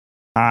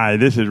Hi,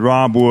 this is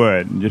Rob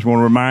Wood. Just want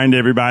to remind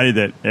everybody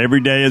that every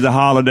day is a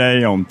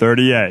holiday on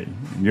 30A.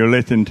 You're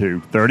listening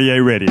to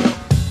 30A Radio.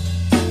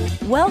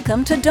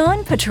 Welcome to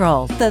Dawn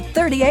Patrol, the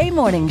 30A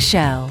Morning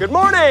Show. Good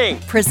morning!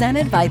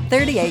 Presented by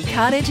 30A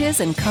Cottages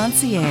and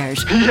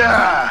Concierge.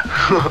 Yeah!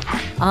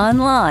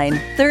 Online,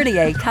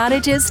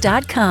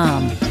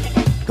 30acottages.com.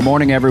 Good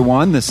morning,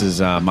 everyone. This is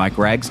Mike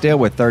Ragsdale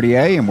with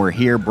 30A, and we're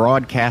here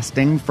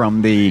broadcasting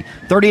from the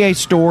 30A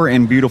store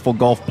in beautiful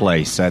Gulf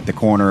Place at the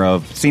corner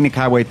of Scenic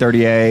Highway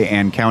 30A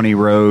and County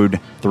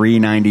Road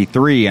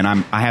 393. And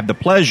I have the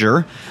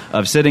pleasure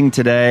of sitting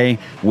today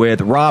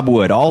with Rob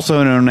Wood,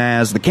 also known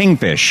as the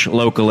Kingfish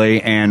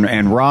locally.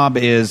 And Rob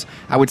is,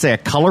 I would say, a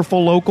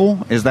colorful local.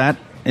 Is that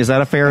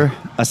a fair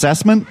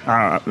assessment?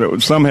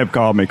 Some have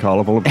called me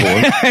colorful, of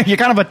course. You're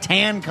kind of a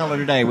tan color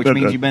today, which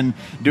means you've been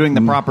doing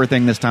the proper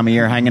thing this time of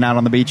year, hanging out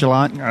on the beach a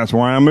lot? That's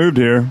why I moved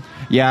here.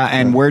 Yeah,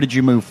 and where did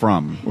you move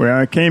from? Well,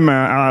 I came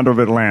out of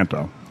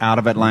Atlanta. Out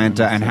of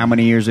Atlanta, and how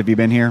many years have you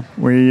been here?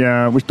 We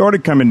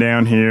started coming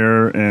down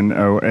here in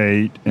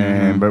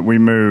 2008, but we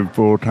moved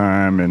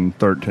full-time in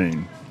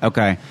 2013.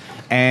 Okay.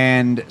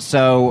 And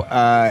so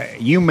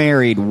you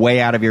married way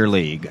out of your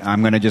league.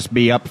 I'm going to just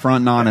be upfront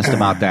and honest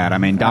about that. I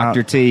mean,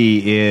 Dr.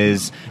 T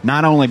is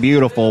not only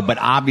beautiful, but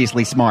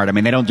obviously smart. I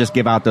mean, they don't just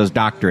give out those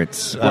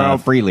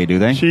doctorates freely, do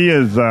they? She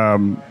is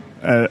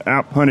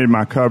outpunted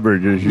my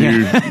coverage as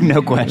you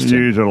no question.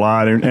 Use a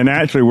lot. And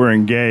actually, we're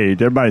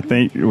engaged. Everybody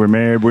thinks we're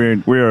married.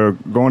 We are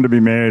going to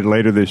be married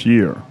later this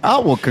year. Oh,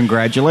 well,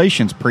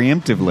 congratulations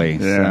preemptively.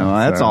 Yeah, so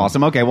that's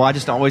awesome. Okay, well, I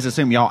just always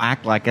assume y'all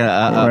act like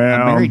a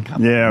married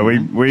couple. Yeah,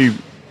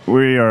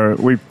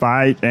 we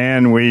fight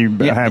and we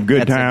have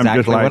good times, exactly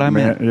just like what I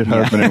meant. Just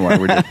husband and wife.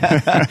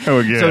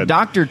 We're good. So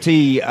Dr.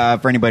 T,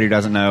 for anybody who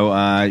doesn't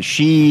know,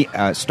 she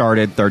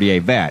started 30A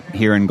Vet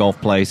here in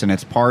Gulf Place, and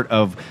it's part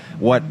of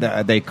what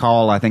they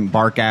call, I think,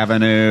 Bark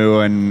Avenue,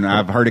 and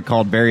I've heard it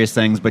called various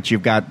things, but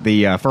you've got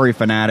the Furry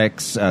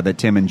Fanatics that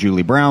Tim and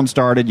Julie Brown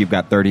started. You've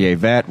got 30A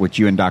Vet, which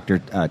you and Dr.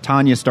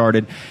 Tanya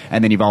started,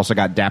 and then you've also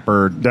got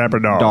Dapper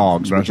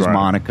Dogs, which is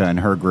Monica and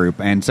her group.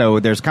 And so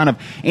there's kind of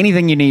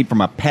anything you need from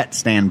a pet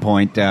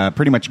standpoint,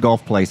 pretty much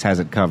Gulf Place has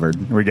it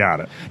covered. We got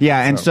it. Yeah,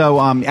 and so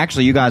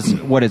actually you guys,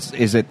 what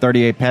is it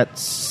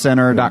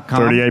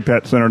 38petcenter.com?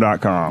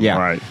 38petcenter.com. Yeah.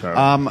 Right.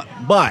 So.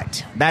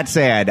 But that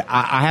said,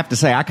 I have to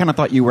say, I kind of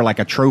thought you were like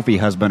a trophy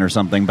husband or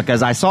something,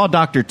 because I saw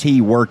Dr.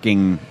 T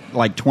working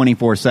like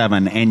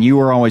 24/7, and you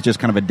were always just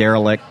kind of a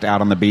derelict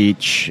out on the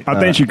beach. I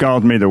think she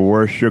calls me the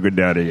worst sugar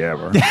daddy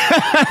ever.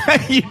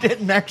 You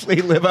didn't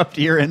actually live up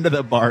to your end of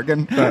the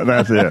bargain.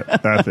 That's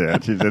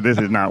it. She said, this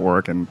is not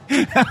working.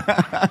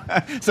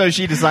 So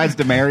she decides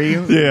to marry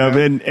you? Yeah,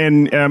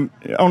 and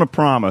on a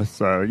promise.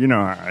 So, you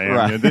know how I am.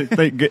 Right.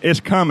 It's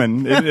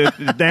coming.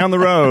 It's down the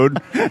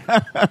road. Just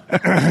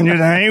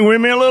hang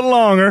with me a little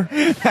longer.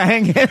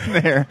 Hang in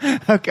there.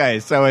 Okay,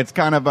 so it's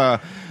kind of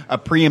a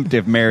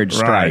preemptive marriage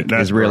strike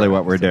is really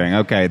what we're doing.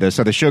 Okay,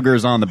 so the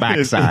sugar's on the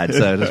backside,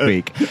 so to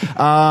speak.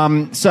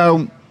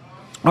 So,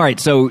 all right,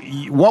 so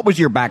what was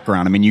your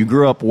background? I mean, you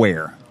grew up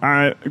where?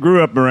 I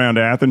grew up around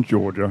Athens,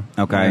 Georgia.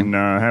 Okay. And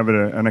have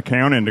an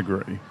accounting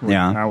degree.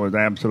 Yeah. I was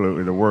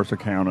absolutely the worst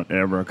accountant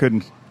ever. I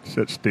couldn't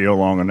sit still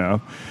long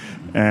enough.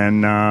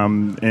 And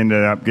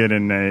ended up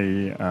getting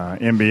a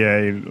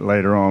MBA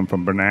later on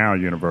from Bernal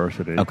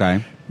University.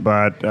 Okay.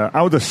 But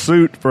I was a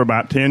suit for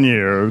about 10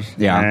 years.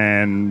 Yeah.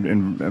 And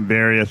in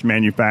various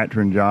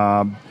manufacturing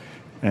jobs.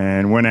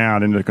 And went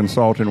out into the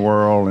consulting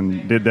world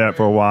and did that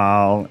for a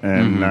while.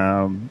 And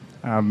I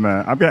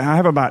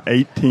have about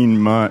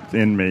 18 months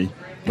in me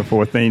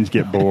before things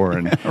get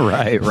boring.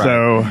 Right.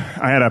 So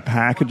I had a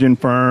packaging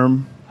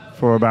firm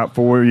for about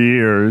 4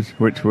 years,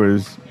 which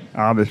was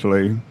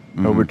obviously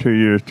over 2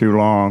 years too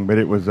long, but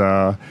it was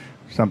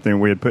something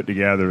we had put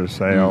together to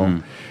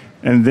sell.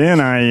 And then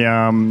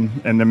I,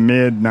 in the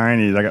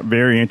mid-'90s, I got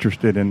very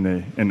interested in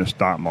the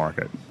stock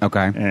market.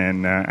 Okay.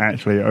 And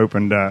actually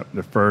opened up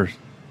the first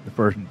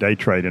day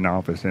trading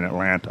office in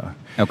Atlanta.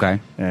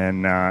 Okay.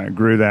 And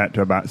grew that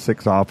to about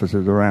 6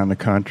 offices around the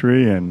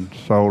country and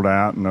sold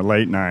out in the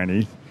late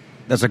 90s.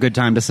 That's a good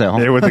time to sell.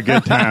 It was a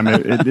good time.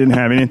 It didn't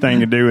have anything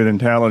to do with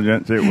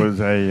intelligence. It was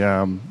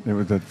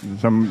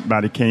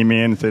somebody came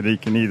in and said he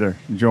can either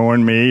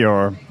join me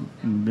or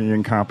be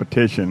in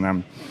competition.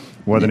 I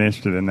wasn't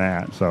interested in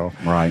that. So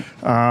right.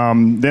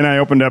 Then I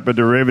opened up a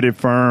derivative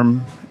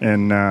firm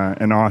in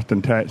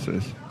Austin,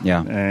 Texas.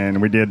 Yeah.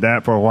 And we did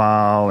that for a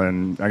while,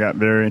 and I got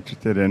very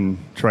interested in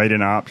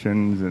trading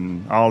options,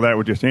 and all that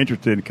was just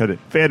interested because it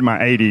fed my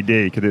ADD,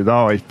 because it was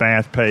always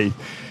fast-paced.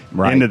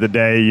 Right. End of the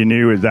day, you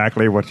knew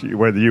exactly whether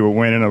you were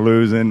winning or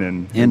losing,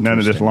 and none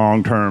of this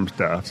long-term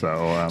stuff.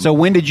 So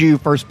when did you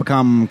first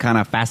become kind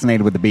of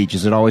fascinated with the beach?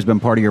 Has it always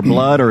been part of your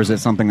blood, or is it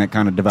something that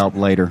kind of developed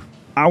later?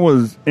 I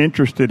was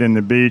interested in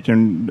the beach,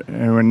 and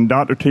when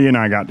Dr. T and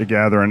I got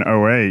together in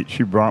 2008,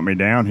 she brought me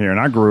down here, and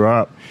I grew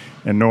up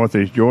in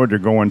northeast Georgia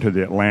going to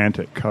the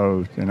Atlantic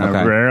coast, and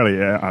I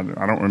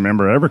don't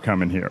remember ever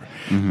coming here.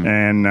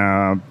 And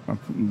I've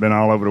been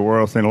all over the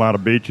world, seen a lot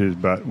of beaches,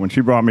 but when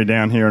she brought me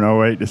down here in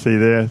 '08 to see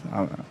this,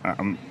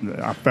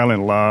 I fell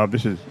in love.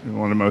 This is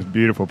one of the most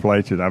beautiful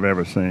places I've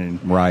ever seen.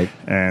 Right.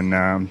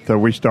 And so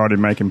we started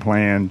making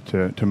plans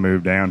to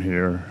move down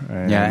here.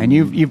 And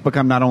you've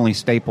become not only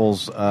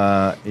staples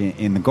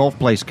in the Gulf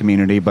Place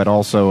community, but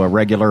also a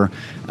regular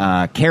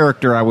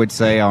character, I would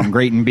say, on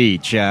Grayton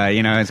Beach.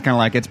 It's kind of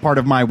like it's part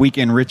of my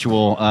weekend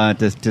ritual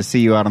to see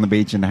you out on the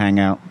beach and to hang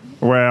out.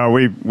 Well,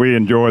 we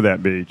enjoy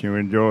that beach, and we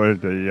enjoy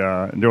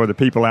the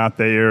people out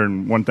there.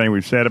 And one thing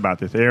we've said about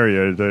this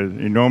area is there's an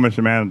enormous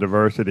amount of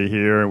diversity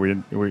here.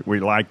 We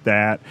like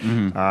that.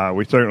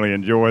 We certainly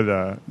enjoy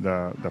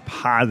the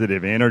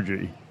positive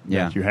energy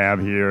that you have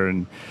here,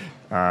 and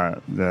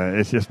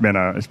it's been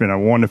a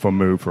wonderful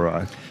move for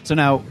us. So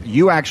now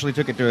you actually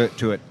took it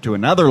to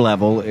another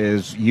level.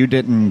 Is you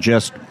didn't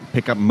just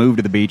pick up and move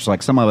to the beach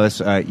like some of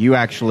us. You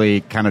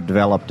actually kind of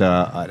developed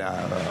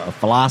a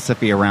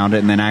philosophy around it,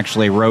 and then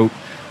actually wrote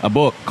a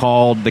book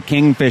called The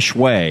Kingfish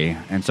Way.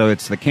 And so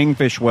it's The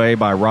Kingfish Way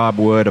by Rob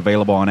Wood,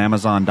 available on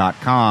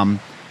Amazon.com.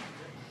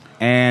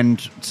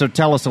 And so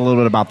tell us a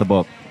little bit about the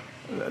book.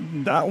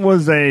 That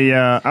was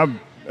I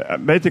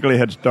basically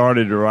had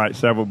started to write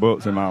several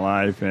books in my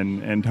life,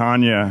 and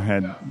Tanya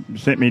had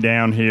sent me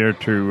down here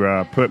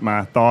to put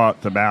my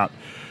thoughts about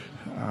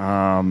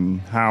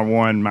how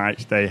one might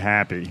stay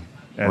happy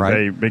as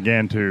they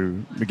began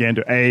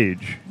to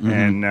age.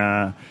 And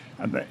I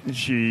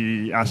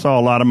saw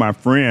a lot of my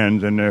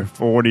friends in their mid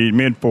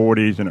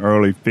 40s and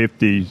early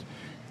 50s.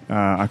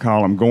 I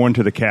call them going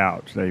to the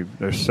couch.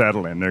 They're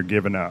settling. They're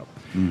giving up.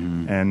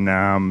 And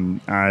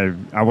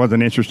I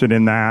wasn't interested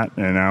in that,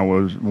 and I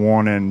was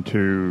wanting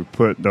to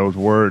put those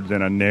words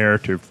in a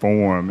narrative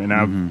form. And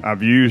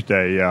I've used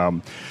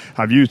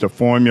a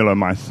formula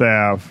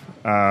myself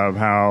of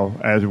how,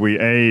 as we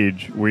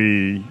age,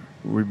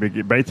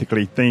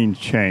 basically things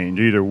change.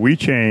 Either we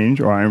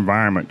change or our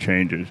environment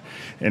changes,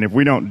 and if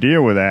we don't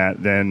deal with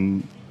that,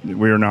 then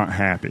we're not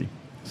happy.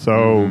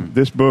 So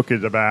this book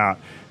is about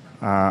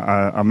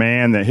a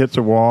man that hits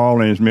a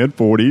wall in his mid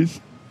 40s.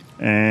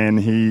 And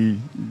he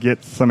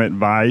gets some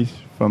advice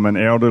from an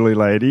elderly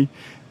lady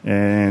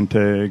and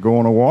to go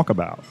on a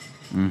walkabout.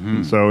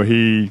 So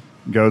he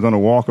goes on a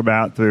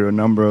walkabout through a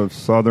number of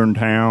southern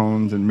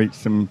towns and meets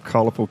some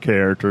colorful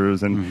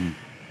characters and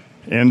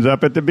ends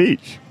up at the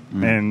beach.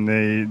 And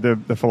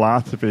the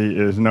philosophy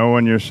is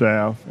knowing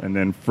yourself and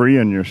then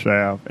freeing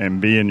yourself and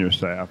being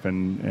yourself.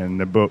 And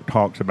the book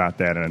talks about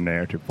that in a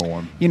narrative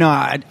form.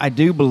 I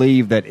do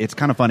believe that it's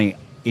kind of funny.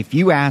 If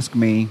you ask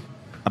me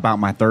about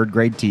my third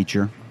grade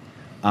teacher,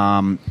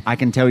 I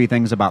can tell you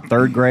things about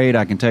third grade.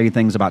 I can tell you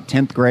things about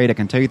 10th grade. I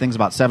can tell you things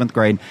about 7th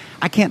grade.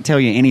 I can't tell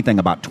you anything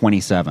about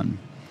 27.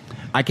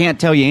 I can't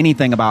tell you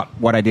anything about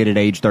what I did at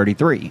age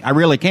 33. I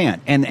really can't.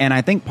 And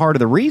I think part of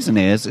the reason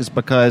is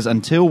because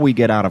until we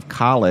get out of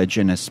college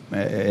and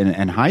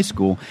high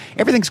school,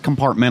 everything's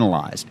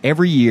compartmentalized.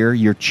 Every year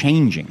you're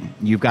changing.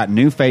 You've got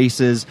new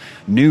faces,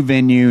 new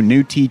venue,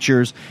 new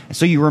teachers.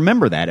 So you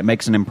remember that. It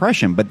makes an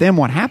impression. But then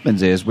what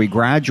happens is we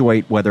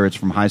graduate, whether it's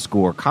from high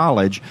school or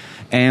college,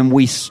 and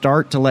we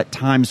start to let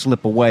time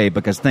slip away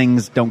because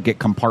things don't get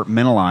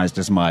compartmentalized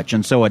as much.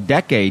 And so a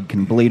decade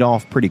can bleed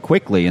off pretty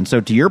quickly. And so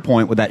to your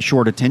point, with that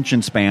short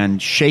attention span,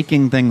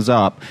 shaking things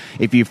up,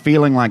 if you're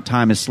feeling like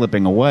time is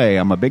slipping away,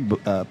 I'm a big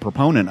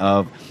proponent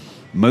of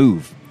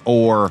move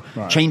or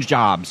change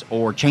jobs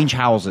or change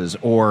houses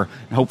or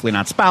hopefully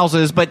not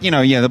spouses, but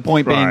the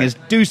point being is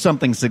do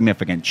something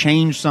significant,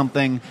 change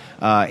something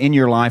in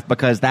your life,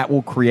 because that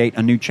will create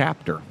a new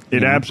chapter.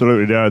 It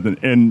absolutely does.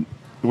 And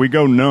we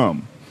go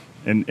numb.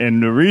 And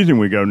the reason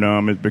we go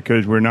numb is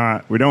because we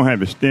don't have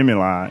the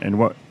stimuli, and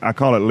what I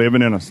call it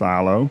living in a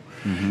silo.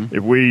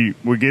 If we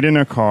get in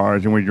our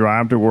cars and we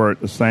drive to work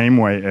the same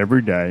way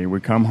every day, we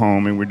come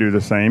home and we do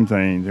the same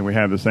things and we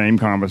have the same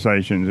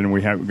conversations and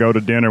we go to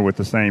dinner with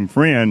the same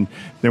friend,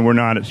 then we're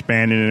not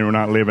expanding and we're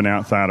not living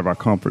outside of our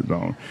comfort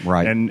zone.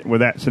 Right. And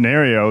with that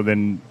scenario,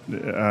 then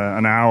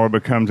an hour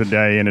becomes a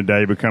day and a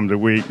day becomes a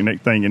week. The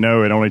next thing you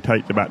know, it only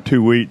takes about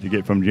 2 weeks to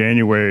get from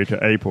January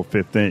to April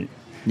 15th.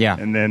 Yeah.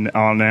 And then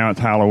now it's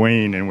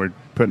Halloween and we're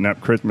putting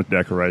up Christmas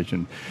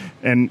decorations.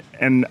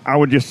 And I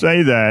would just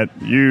say that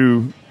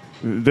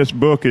this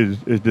book is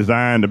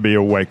designed to be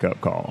a wake-up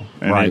call.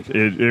 And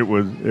it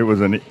was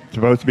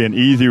supposed to be an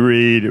easy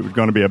read. It was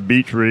going to be a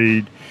beach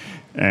read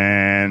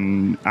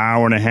and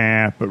hour and a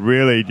half, but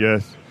really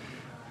just,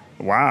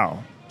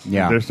 wow.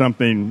 Yeah. There's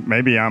something,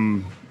 maybe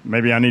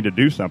I need to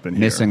do something here.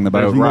 Missing the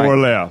boat. There's more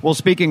left. Well,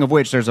 speaking of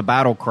which, there's a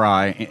battle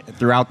cry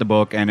throughout the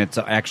book, and it's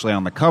actually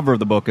on the cover of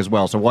the book as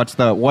well. So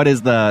what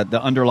is the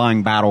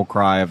underlying battle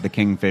cry of the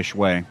Kingfish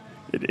Way?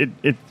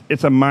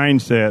 it's a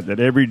mindset that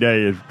every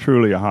day is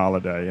truly a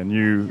holiday.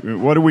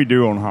 And what do we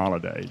do on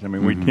holidays? I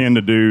mean, we tend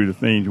to do the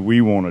things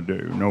we want to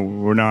do. No,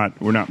 we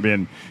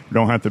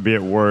don't have to be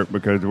at work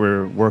because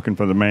we're working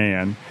for the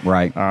man.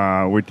 Right.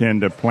 We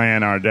tend to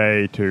plan our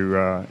day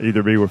to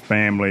either be with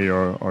family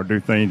or do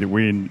things that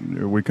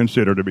we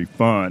consider to be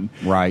fun.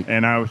 Right.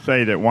 And I would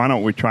say that why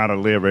don't we try to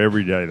live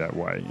every day that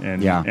way?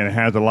 And it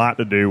has a lot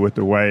to do with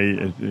the way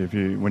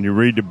when you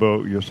read the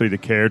book, you'll see the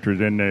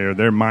characters in there.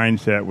 Their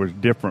mindset was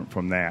different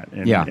from that,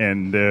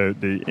 and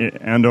the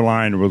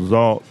underlying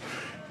results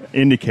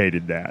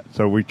indicated that.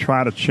 So we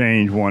try to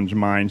change one's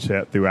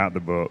mindset throughout the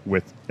book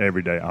with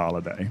Everyday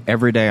Holiday.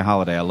 Everyday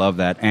Holiday, I love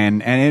that,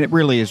 and it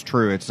really is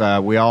true. It's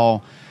we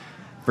all,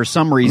 for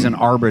some reason,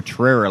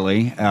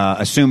 arbitrarily,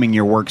 assuming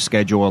your work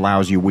schedule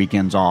allows you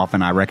weekends off,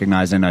 and I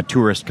recognize in a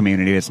tourist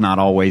community it's not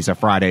always a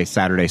Friday,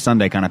 Saturday,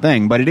 Sunday kind of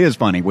thing, but it is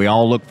funny. We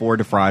all look forward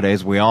to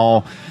Fridays. We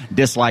all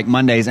dislike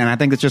Mondays, and I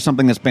think it's just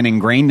something that's been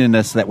ingrained in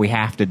us that we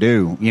have to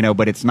do,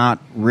 but it's not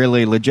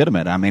really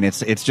legitimate. I mean,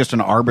 it's just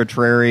an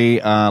arbitrary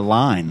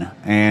line,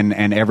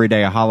 and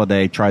Everyday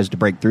Holiday tries to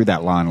break through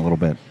that line a little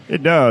bit.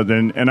 It does,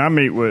 and I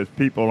meet with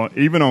people,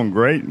 even on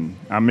Grayton,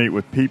 I meet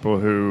with people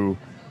who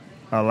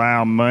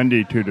allow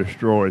Monday to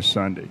destroy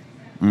Sunday.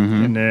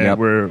 And then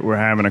we're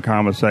having a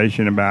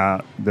conversation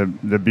about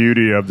the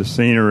beauty of the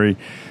scenery,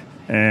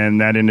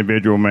 and that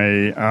individual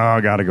may,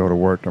 I got to go to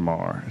work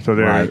tomorrow. So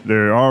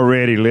they're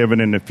already living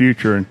in the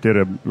future instead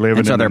of living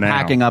in the now. So they're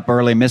packing up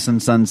early,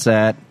 missing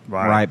sunset,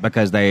 right?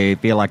 Because they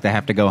feel like they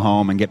have to go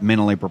home and get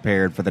mentally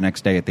prepared for the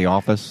next day at the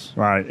office.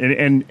 Right.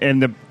 And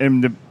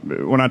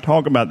when I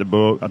talk about the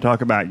book, I talk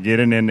about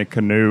getting in the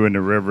canoe in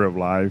the river of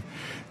life.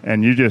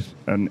 And you just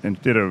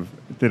instead of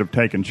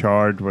taking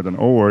charge with an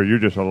oar, you're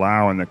just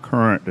allowing the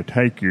current to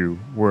take you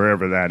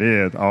wherever that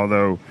is.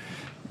 Although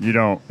you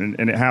don't,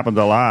 and it happens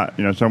a lot.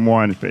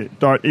 Someone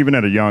even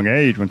at a young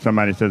age when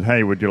somebody says,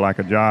 "Hey, would you like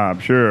a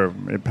job?" Sure,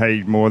 it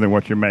pays more than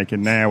what you're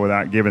making now,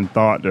 without giving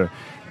thought to,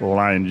 well,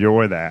 I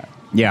enjoy that.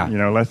 Yeah.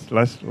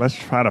 Let's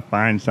try to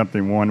find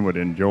something one would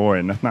enjoy,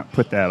 and let's not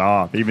put that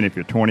off, even if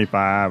you're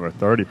 25 or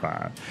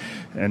 35.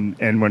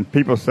 And when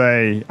people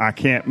say, "I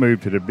can't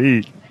move to the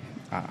beach,"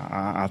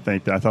 I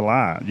think that's a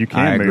lie. You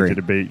can move to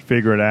the beach.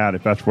 Figure it out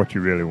if that's what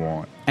you really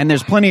want. And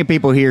there's plenty of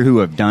people here who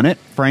have done it,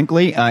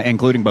 frankly,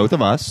 including both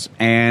of us.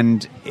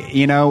 And,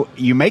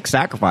 you make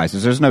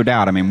sacrifices. There's no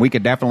doubt. I mean, we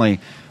could definitely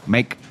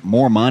make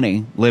more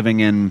money living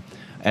in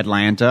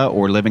Atlanta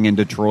or living in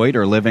Detroit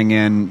or living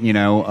in,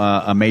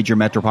 a major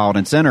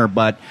metropolitan center.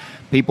 But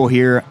people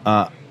here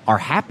are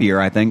happier,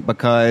 I think,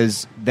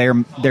 because they're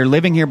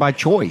living here by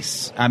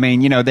choice. I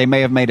mean, they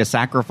may have made a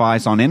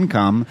sacrifice on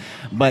income,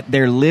 but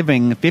they're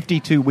living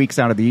 52 weeks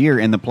out of the year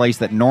in the place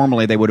that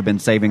normally they would have been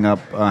saving up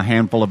a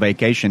handful of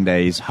vacation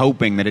days,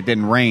 hoping that it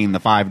didn't rain the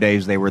 5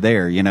 days they were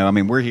there. I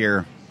mean, we're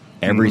here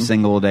every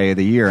single day of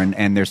the year,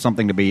 and there's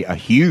a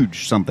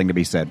huge something to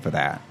be said for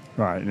that.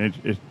 Right,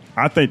 and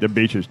I think the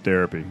beach is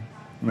therapy.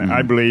 I mean,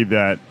 I believe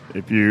that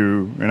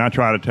and I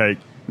try to take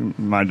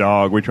my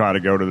dog, we try to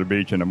go to the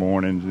beach in the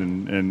mornings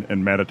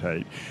and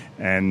meditate,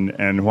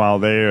 and while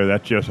there,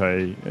 that's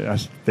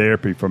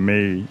therapy for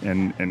me,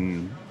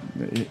 and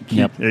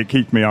it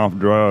keeps me off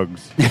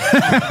drugs.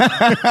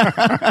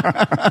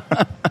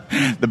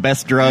 The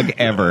best drug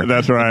ever.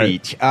 That's right. The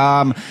beach.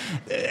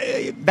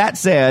 That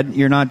said,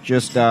 you're not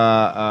just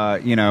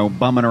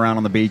bumming around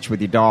on the beach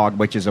with your dog,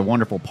 which is a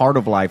wonderful part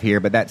of life here.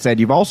 But that said,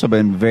 you've also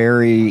been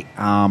very,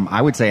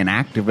 I would say, an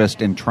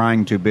activist in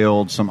trying to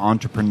build some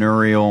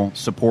entrepreneurial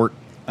support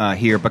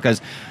here,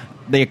 because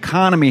the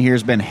economy here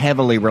has been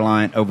heavily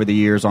reliant over the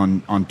years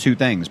on two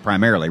things,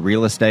 primarily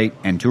real estate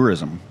and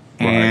tourism.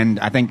 Right. And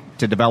I think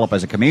to develop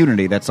as a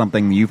community, that's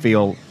something you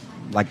feel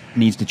like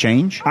needs to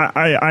change?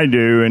 I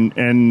do,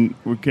 and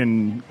we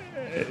can.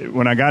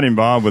 When I got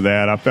involved with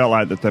that, I felt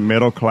like that the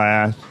middle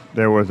class,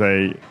 there was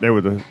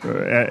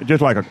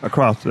just like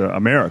across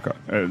America,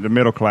 the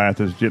middle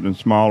class is getting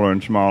smaller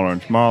and smaller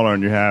and smaller,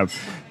 and you have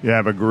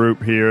a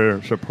group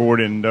here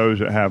supporting those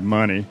that have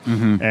money,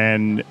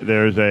 and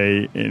there's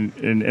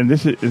and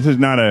this is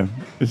not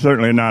it's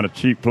certainly not a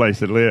cheap place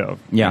to live,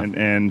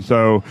 and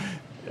so.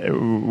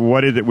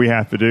 What is it we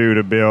have to do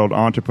to build an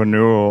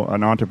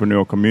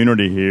entrepreneurial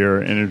community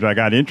here? And as I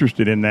got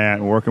interested in that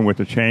and working with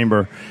the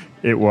chamber,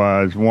 it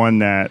was one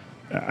that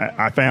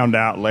I found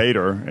out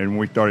later, and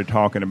we started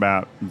talking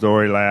about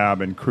Zori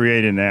Lab and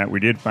creating that. We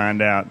did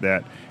find out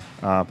that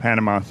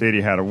Panama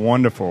City had a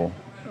wonderful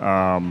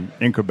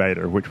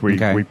incubator, which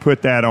we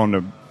put that on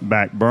the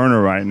back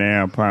burner right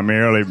now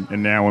primarily.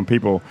 And now when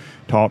people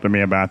talk to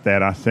me about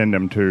that, I send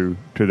them to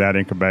that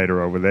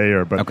incubator over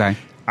there. But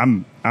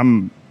I'm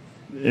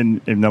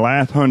in the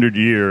last 100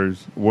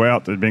 years,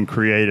 wealth has been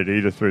created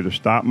either through the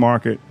stock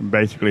market,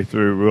 basically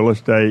through real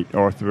estate,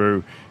 or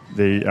through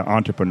the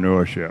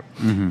entrepreneurship.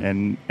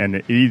 And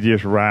the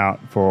easiest route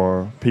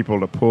for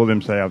people to pull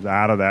themselves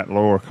out of that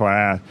lower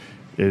class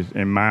is,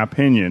 in my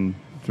opinion,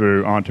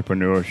 through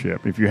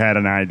entrepreneurship. If you had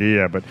an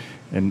idea,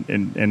 and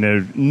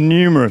there's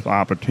numerous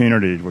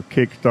opportunities with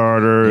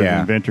Kickstarter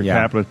and venture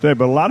capitalists there,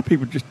 but a lot of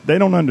people they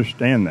don't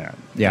understand that.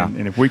 Yeah.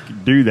 And if we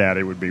could do that,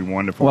 it would be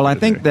wonderful. Well, I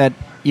think that,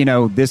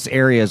 this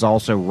area is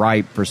also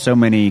ripe for so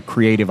many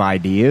creative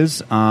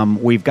ideas.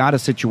 We've got a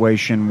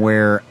situation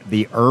where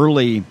the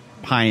early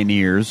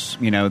pioneers,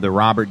 the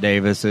Robert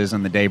Davises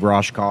and the Dave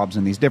Roshkovs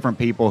and these different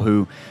people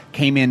who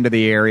came into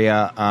the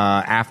area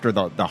after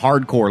the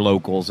hardcore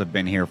locals have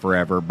been here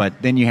forever.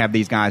 But then you have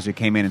these guys who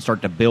came in and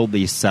start to build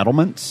these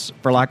settlements,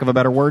 for lack of a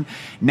better word.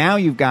 Now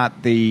you've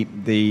got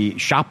the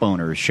shop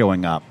owners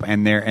showing up,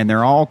 and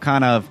they're all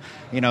kind of,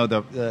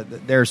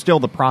 they're still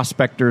the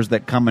prospectors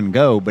that come and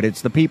go, but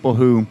it's the people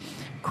who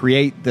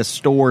create the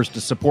stores to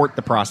support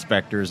the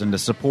prospectors and to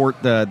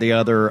support the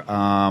other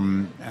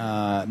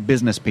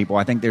business people.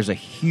 I think there's a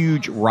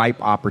huge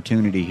ripe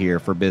opportunity here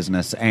for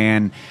business,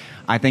 and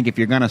I think if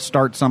you're going to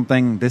start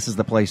something, this is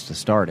the place to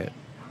start it.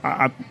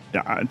 I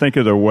think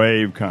there's a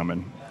wave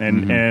coming,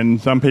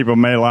 and some people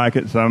may like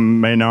it,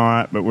 some may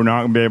not, but we're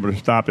not going to be able to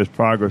stop this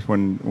progress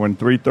when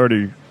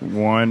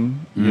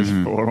 331 is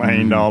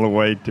full-laned all the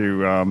way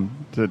to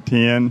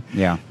 10.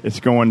 Yeah, it's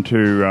going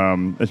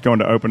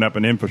to open up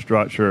an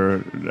infrastructure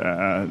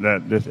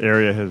that this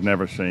area has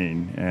never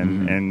seen,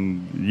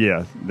 and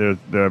yes, there's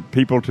the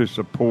people to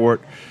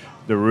support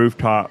the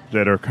rooftops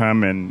that are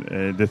coming.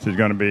 This is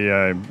going to be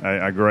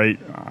a great,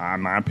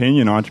 in my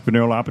opinion,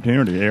 entrepreneurial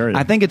opportunity area.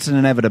 I think it's an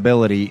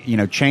inevitability.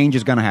 Change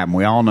is going to happen.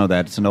 We all know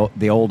that. It's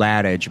the old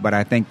adage, but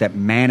I think that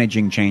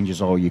managing change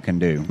is all you can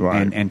do.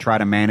 Right. And try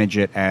to manage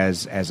it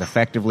as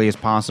effectively as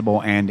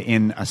possible and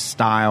in a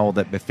style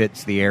that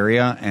befits the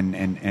area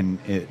and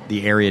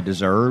the area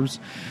deserves.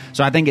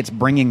 So I think it's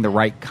bringing the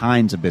right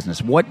kinds of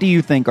business. What do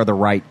you think are the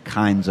right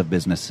kinds of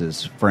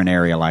businesses for an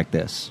area like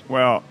this?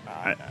 Well,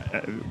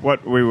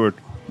 what we were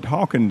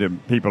talking to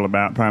people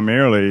about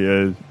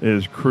primarily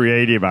is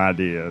creative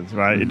ideas,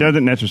 right? It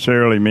doesn't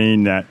necessarily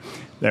mean that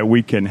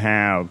we can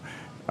have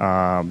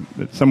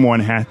that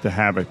someone has to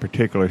have a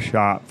particular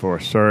shop for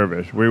a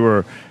service.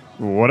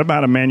 What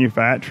about a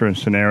manufacturing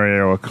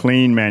scenario, a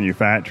clean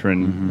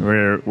manufacturing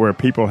where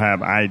people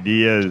have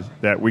ideas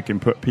that we can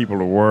put people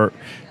to work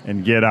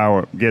and get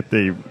their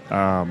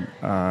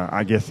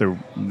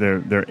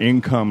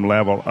income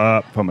level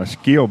up from a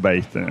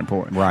skill-based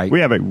standpoint. Right. We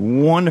have a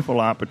wonderful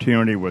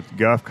opportunity with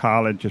Guff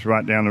College just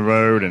right down the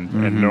road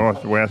and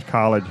Northwest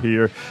College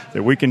here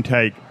that we can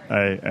take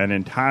an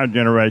entire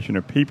generation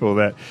of people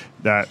that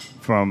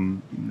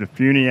from the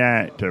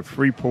Funiac to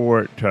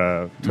Freeport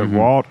to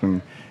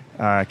Walton,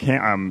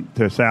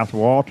 to South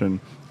Walton,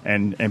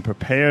 and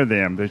prepare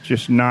them. There's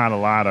just not a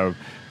lot of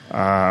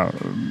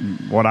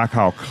what I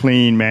call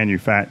clean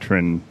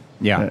manufacturing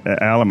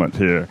elements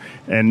here.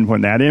 And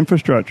when that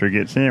infrastructure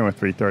gets in with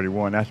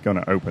 331, that's going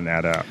to open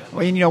that up.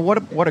 Well,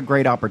 what a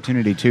great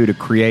opportunity, too, to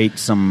create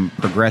some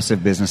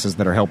progressive businesses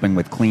that are helping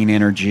with clean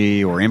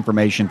energy or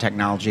information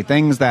technology,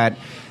 things that,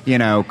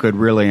 could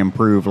really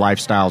improve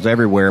lifestyles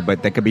everywhere,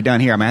 but that could be done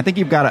here. I mean, I think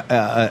you've got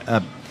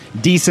a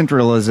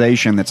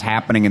decentralization that's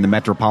happening in the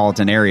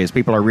metropolitan areas.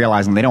 People are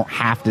realizing they don't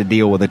have to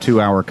deal with a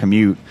 2-hour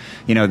commute.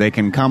 They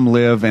can come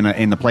live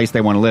in the place they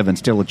want to live and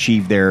still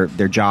achieve their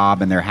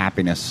job and their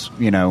happiness,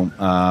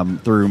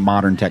 through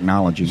modern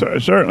technology. So,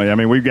 certainly. I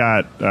mean, we've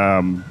got,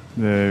 and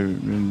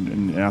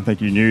I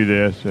think you knew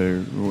this,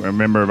 a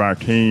member of our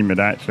team that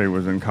actually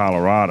was in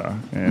Colorado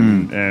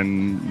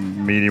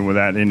and meeting with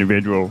that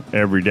individual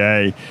every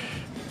day.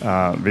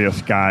 Via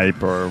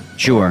Skype or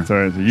so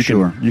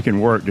you can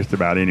work just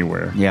about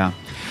anywhere. Yeah.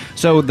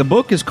 So the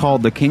book is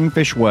called The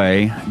Kingfish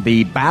Way.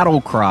 The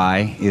battle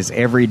cry is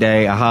every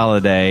day a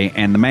holiday,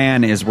 and the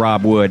man is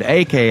Rob Wood,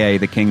 a.k.a.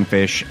 The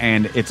Kingfish,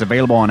 and it's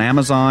available on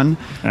Amazon.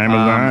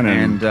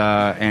 And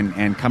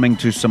coming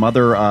to some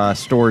other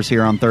stores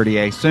here on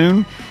 30A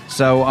soon.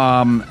 So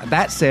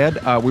that said,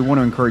 we want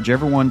to encourage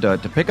everyone to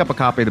pick up a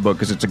copy of the book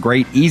because it's a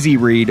great, easy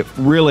read,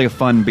 really a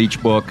fun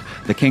beach book,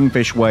 The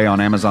Kingfish Way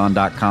on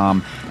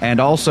Amazon.com. And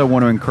also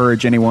want to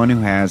encourage anyone who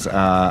has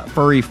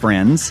furry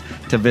friends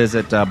to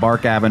visit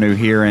Bark Avenue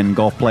here in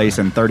Gulf Place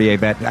and 30A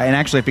Vet. And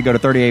actually, if you go to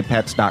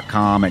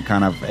 30apets.com, it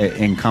kind of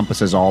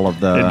encompasses all of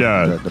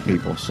the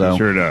people. So, it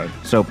sure does.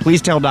 So please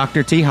tell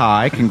Dr. T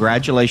hi.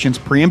 Congratulations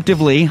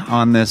preemptively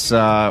on this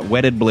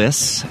wedded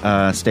bliss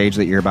stage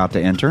that you're about to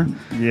enter.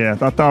 Yeah,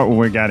 I thought when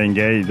we got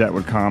engaged that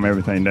would calm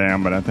everything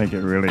down, but I think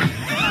it was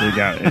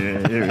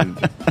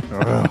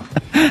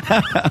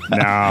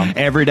no.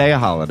 Every day a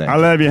holiday. I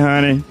love you,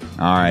 honey.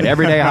 All right,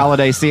 every day a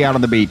holiday. See you out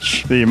on the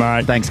beach. See you,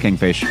 Mike. Thanks,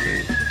 Kingfish.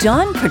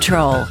 Dawn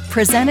Patrol,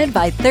 presented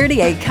by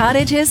 38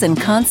 Cottages and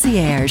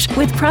Concierge,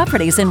 with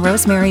properties in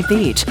Rosemary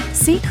Beach,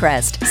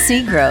 Seacrest,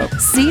 Seagrove,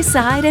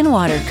 Seaside, and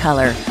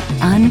Watercolor.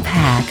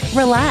 Unpack,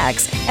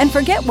 relax, and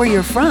forget where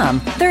you're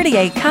from.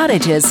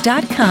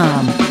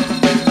 38cottages.com.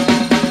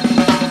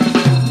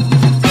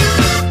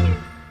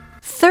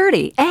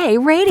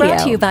 30A Radio. Brought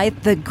to you by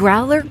The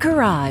Growler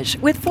Garage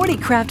with 40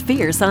 craft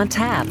beers on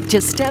tap,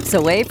 just steps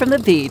away from the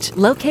beach.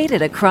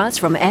 Located across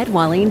from Ed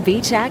Walline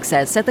Beach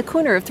Access at the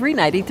corner of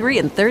 393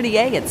 and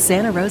 30A at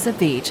Santa Rosa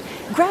Beach.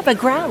 Grab a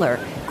growler.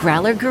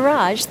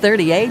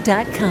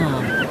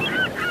 GrowlerGarage30A.com.